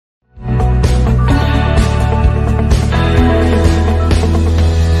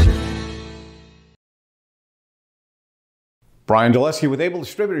Brian Dulesky with Able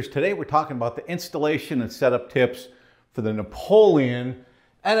Distributors. Today we're talking about the installation and setup tips for the Napoleon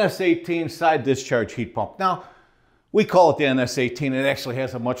NS18 side discharge heat pump. Now, we call it the NS18. It actually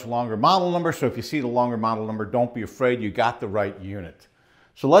has a much longer model number, so if you see the longer model number, don't be afraid, you got the right unit.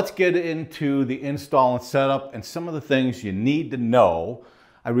 So let's get into the install and setup and some of the things you need to know.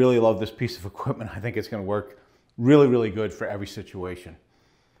 I really love this piece of equipment. I think it's going to work really, really good for every situation.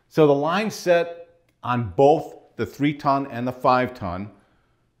 So the line set on both the 3-ton and the 5-ton,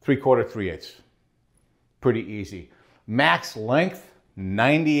 3/4, 3/8. Pretty easy. Max length,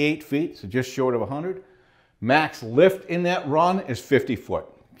 98 feet, so just short of 100. Max lift in that run is 50 foot.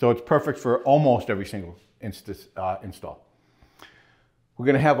 So it's perfect for almost every single install. We're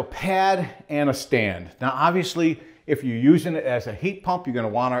going to have a pad and a stand. Now, obviously, if you're using it as a heat pump, you're going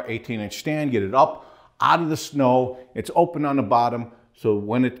to want our 18-inch stand, get it up out of the snow. It's open on the bottom, so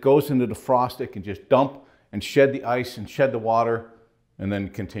when it goes into the frost, it can just dump and shed the ice and shed the water and then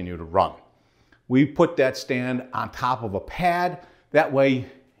continue to run. We put that stand on top of a pad. That way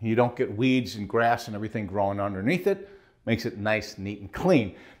you don't get weeds and grass and everything growing underneath it. Makes it nice, neat, and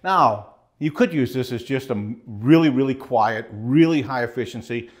clean. Now, you could use this as just a really, really quiet, really high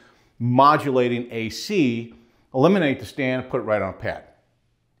efficiency, modulating AC. Eliminate the stand, put it right on a pad.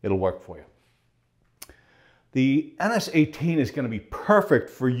 It'll work for you. The NS18 is going to be perfect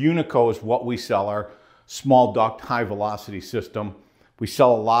for Unico, is what we sell, our small duct high velocity system. We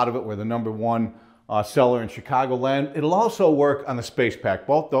sell a lot of it. We're the #1 seller in Chicagoland. It'll also work on the Space Pack.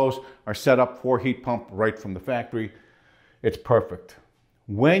 Both those are set up for heat pump right from the factory. It's perfect.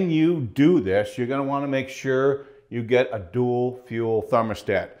 When you do this, you're going to want to make sure you get a dual fuel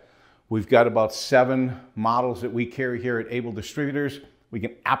thermostat. We've got about 7 models that we carry here at Able Distributors. We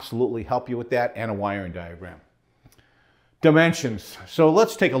can absolutely help you with that, and a wiring diagram. Dimensions. So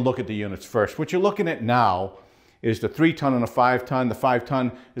let's take a look at the units first. What you're looking at now is the 3-ton and a 5-ton. The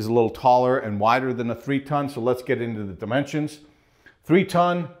 5-ton is a little taller and wider than the 3-ton, so let's get into the dimensions.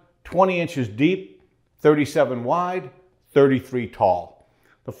 3-ton, 20 inches deep, 37 wide, 33 tall.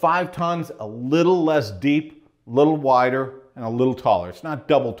 The 5-ton's a little less deep, a little wider, and a little taller. It's not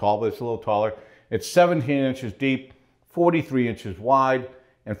double tall, but it's a little taller. It's 17 inches deep, 43 inches wide,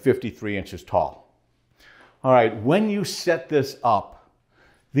 and 53 inches tall. All right, when you set this up,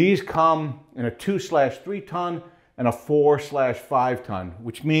 these come in a 2/3-ton and a 4/5-ton,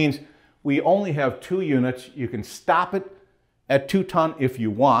 which means we only have 2 units. You can stop it at 2-ton if you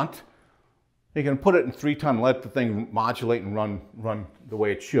want. You can put it in 3-ton, let the thing modulate and run the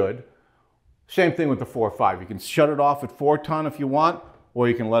way it should. Same thing with the 4/5. You can shut it off at 4-ton if you want, or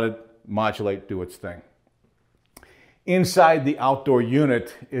you can let it modulate, do its thing. Inside the outdoor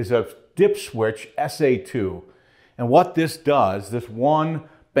unit is a dip switch SA2. And what this does, this one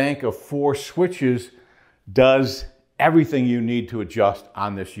bank of 4 switches does everything you need to adjust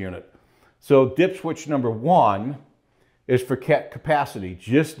on this unit. So dip switch #1 is for capacity,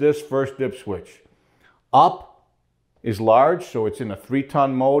 just this first dip switch. Up is large, so it's in a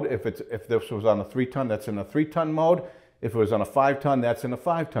 3-ton mode. If this was on a 3-ton, that's in a 3-ton mode. If it was on a 5-ton, that's in a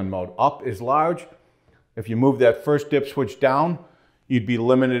 5-ton mode. Up is large. If you move that first dip switch down, you'd be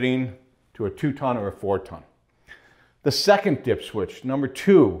limiting to a 2-ton or a 4-ton. The second dip switch,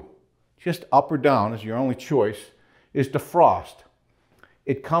 #2, just up or down is your only choice, is defrost.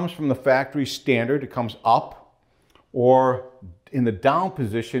 It comes from the factory standard. It comes up, or in the down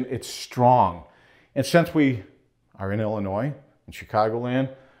position, it's strong. And since we are in Illinois, in Chicagoland,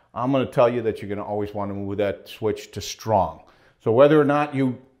 I'm going to tell you that you're going to always want to move that switch to strong. So whether or not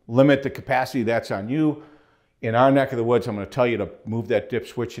you limit the capacity, that's on you. In our neck of the woods, I'm going to tell you to move that dip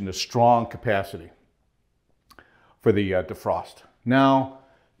switch into strong capacity for the defrost. Now,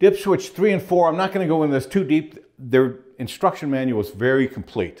 dip switch 3 and 4, I'm not going to go into this too deep. Their instruction manual is very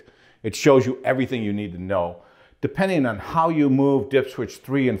complete. It shows you everything you need to know. Depending on how you move dip switch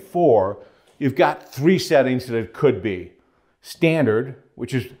 3 and 4, you've got 3 settings that it could be. Standard,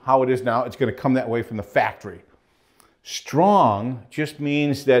 which is how it is now. It's going to come that way from the factory. Strong just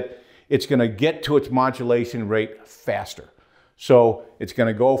means that it's going to get to its modulation rate faster. So it's going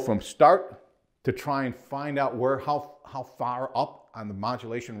to go from start to try and find out how far up on the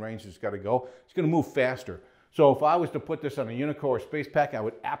modulation range it's got to go. It's going to move faster. So if I was to put this on a Unico or Space Pack, I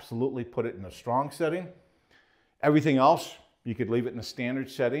would absolutely put it in a strong setting. Everything else, you could leave it in a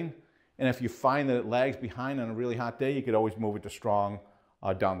standard setting. And if you find that it lags behind on a really hot day, you could always move it to strong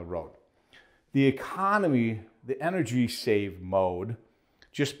down the road. The economy, the energy save mode,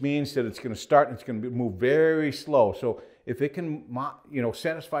 just means that it's going to start and it's going to move very slow. So if it can,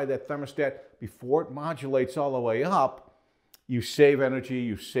 satisfy that thermostat before it modulates all the way up, you save energy,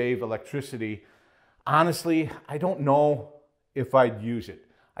 you save electricity. Honestly, I don't know if I'd use it.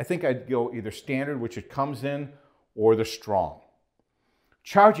 I think I'd go either standard, which it comes in, or the strong.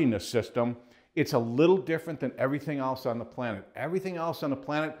 Charging this system, it's a little different than everything else on the planet. Everything else on the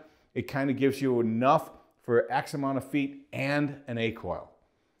planet, it kind of gives you enough for X amount of feet and an A-coil.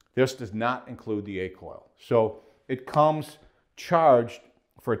 This does not include the A-coil. So it comes charged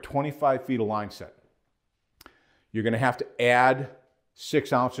for 25 feet of line set. You're going to have to add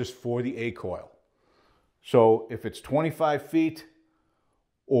 6 ounces for the A-coil. So if it's 25 feet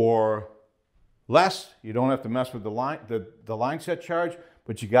or less, you don't have to mess with the line set charge,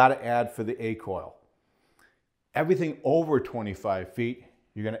 but you got to add for the A-coil. Everything over 25 feet,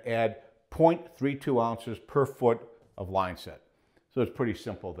 you're going to add 0.32 ounces per foot of line set. So it's pretty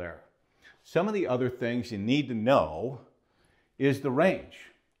simple there. Some of the other things you need to know is the range.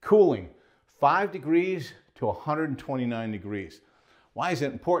 Cooling, 5 degrees to 129 degrees. Why is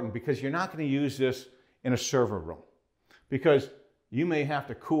it important? Because you're not going to use this in a server room, because you may have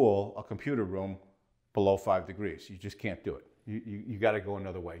to cool a computer room below 5 degrees. You just can't do it. You got to go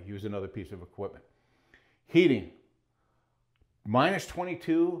another way. Use another piece of equipment. Heating, minus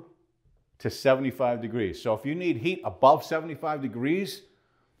 22 to 75 degrees. So if you need heat above 75 degrees,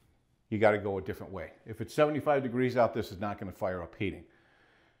 you got to go a different way. If it's 75 degrees out, this is not going to fire up heating.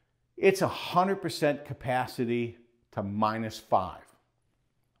 It's 100% capacity to -5.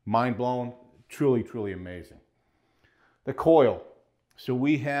 Mind blown, truly, truly amazing. The coil. So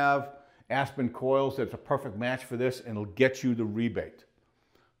we have Aspen coils that's a perfect match for this, and it'll get you the rebate.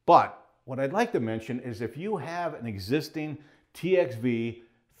 But what I'd like to mention is if you have an existing TXV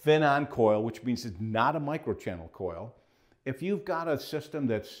fin-on coil, which means it's not a microchannel coil, if you've got a system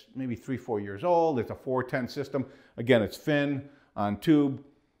that's maybe 3-4 years old, it's a 410 system, again, it's fin on tube,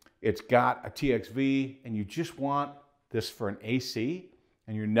 it's got a TXV, and you just want this for an AC,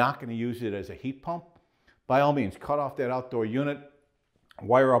 and you're not going to use it as a heat pump, by all means, cut off that outdoor unit,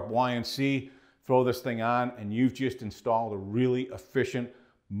 wire up Y&C, throw this thing on, and you've just installed a really efficient,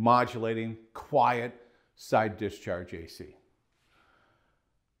 modulating, quiet side discharge AC.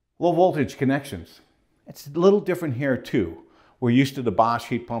 Low voltage connections. It's a little different here too. We're used to the Bosch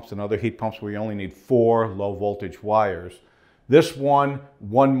heat pumps and other heat pumps where you only need 4 low voltage wires. This one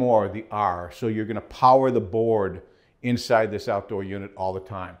more, the R. So you're going to power the board inside this outdoor unit all the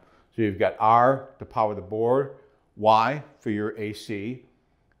time. So you've got R to power the board, Y for your AC,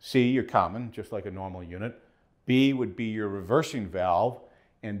 C your common, just like a normal unit, B would be your reversing valve,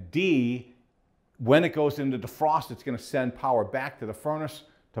 and D, when it goes into defrost, it's going to send power back to the furnace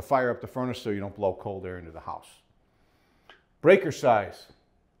to fire up the furnace so you don't blow cold air into the house. Breaker size,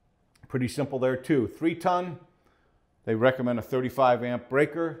 pretty simple there too. 3 ton, they recommend a 35 amp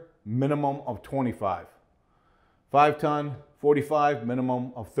breaker, minimum of 25. 5 ton, 45,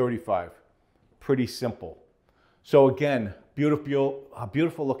 minimum of 35. Pretty simple. So again, a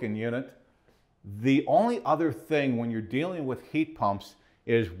beautiful looking unit. The only other thing when you're dealing with heat pumps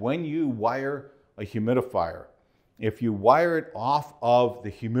is when you wire a humidifier. If you wire it off of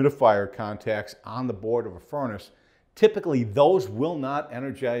the humidifier contacts on the board of a furnace, typically those will not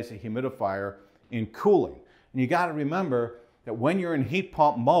energize the humidifier in cooling. And you got to remember that when you're in heat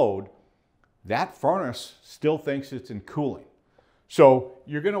pump mode, that furnace still thinks it's in cooling. So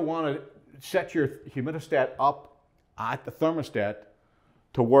you're going to want to set your humidistat up at the thermostat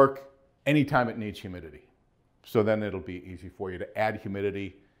to work anytime it needs humidity. So then it'll be easy for you to add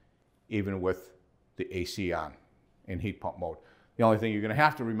humidity even with the AC on in heat pump mode. The only thing you're going to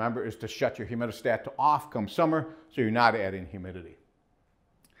have to remember is to shut your humidistat to off come summer so you're not adding humidity.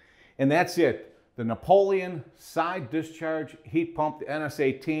 And that's it. The Napoleon side discharge heat pump, the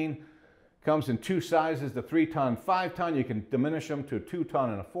NS18, comes in 2 sizes, the 3 ton, 5 ton. You can diminish them to a 2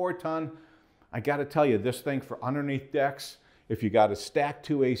 ton and a 4 ton. I got to tell you, this thing for underneath decks, if you got to stack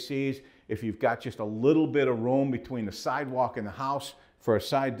 2 ACs, if you've got just a little bit of room between the sidewalk and the house for a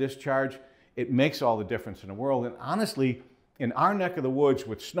side discharge, it makes all the difference in the world. And honestly, in our neck of the woods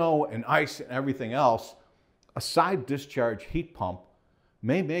with snow and ice and everything else, a side discharge heat pump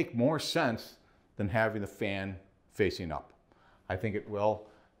may make more sense than having the fan facing up. I think it will.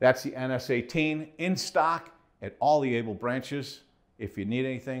 That's the NS18 in stock at all the Able branches. If you need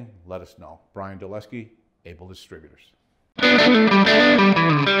anything, let us know. Brian Doleski, Able Distributors.